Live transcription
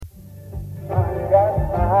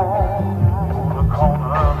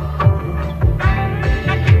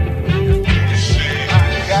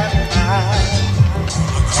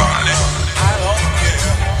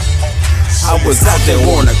out there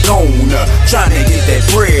on the corner, trying to get that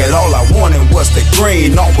bread. All I wanted was the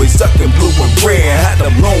green, always sucking blue and red. Had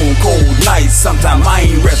them long cold nights, sometimes I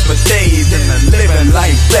ain't rest for days. And the living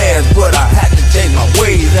life fast, but I had to change my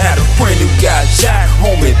ways. I had a friend who got shot,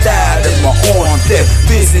 homie died in my arms. That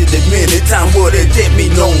visited me anytime, but it did me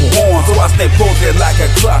no harm. So I stay posted like a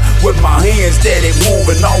clock with my hands steady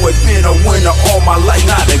moving. Always been a winner all my life,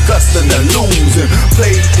 not accustomed to losing.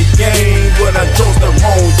 Played the game, but I chose the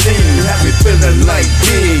wrong team. Had me feeling like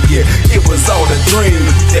yeah, it was all a dream.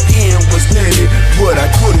 The end was nearly, but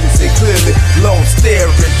I couldn't see clearly. Lost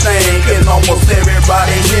everything, and almost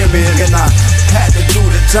everybody near me. And I had to do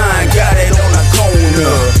the time, got it on the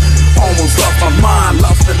corner. Almost lost my mind,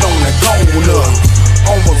 lost it on the corner.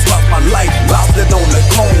 Almost lost my life, lost it on the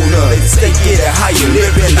corner. They say get it how you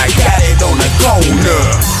living, I got it on the corner.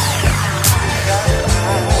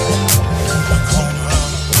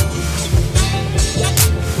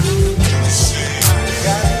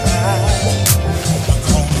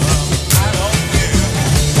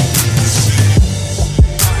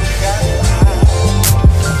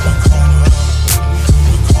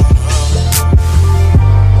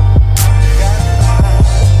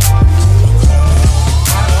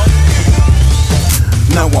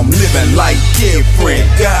 Now I'm living like different.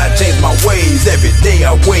 God changed my ways. Every day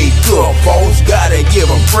I wake up, boss, gotta give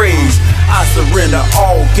him praise. I surrender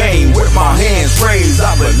all game with my hands raised.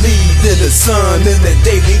 I believed in the Son, and the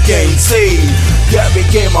day became saved. God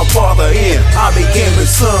became my father, and I became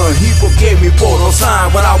his son. He forgave me for no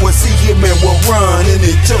sign. When I would see him and would run, and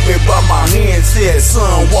he took me by my hand, said,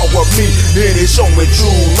 son, walk with me. Then he showed me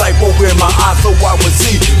true life over in my eyes so I would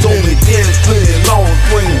see. Told me then it's plenty long,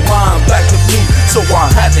 bring mine back to me. So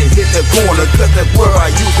I had to hit the corner, cause that's where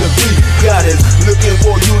I used to be. God is looking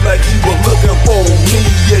for you like he was looking for me.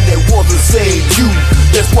 And it wants to save you,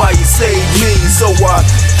 that's why he saved me. So I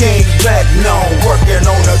came back now, working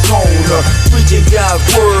on the corner, preaching God's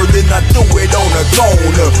word, and I do it on the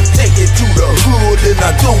corner. Take it to the hood, and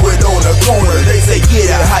I do it on the corner. They say get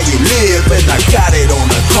it how you live, and I got it on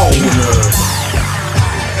the corner.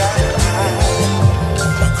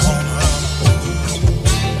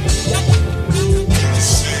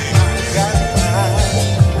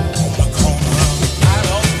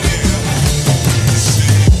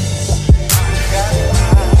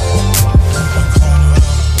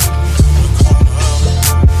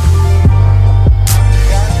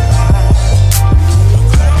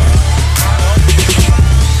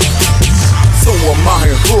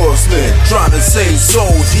 Hustling, trying to save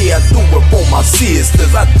souls. Yeah, I do it for my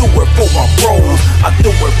sisters, I do it for my bros, I do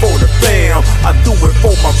it for the fam, I do it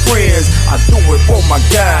for my friends, I do it for my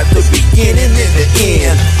God, the beginning and the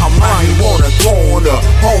end. I'm out here on the corner,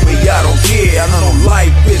 homie, I don't care. I know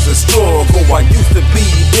life is a struggle. I used to be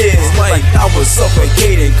dead, like I was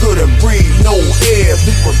suffocating, couldn't breathe, no air.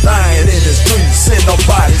 People dying in the streets, and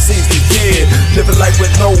nobody seems to care. Living life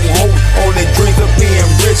with no hope, only dreams of being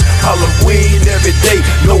rich. Halloween every day,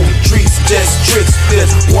 no treats, just tricks.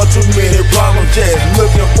 There's one too many problems, just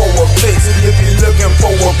looking for a fix. And if you're looking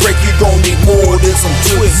for a break, you gon' need more than some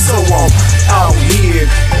twists. So I'm out here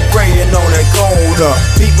praying on the corner.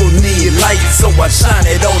 People need light, so I shine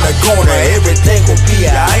it on the corner. Everything will be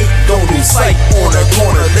alright, don't lose sight on the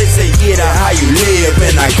corner. They say get out how you live,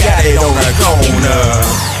 and I got it on the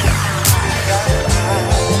corner.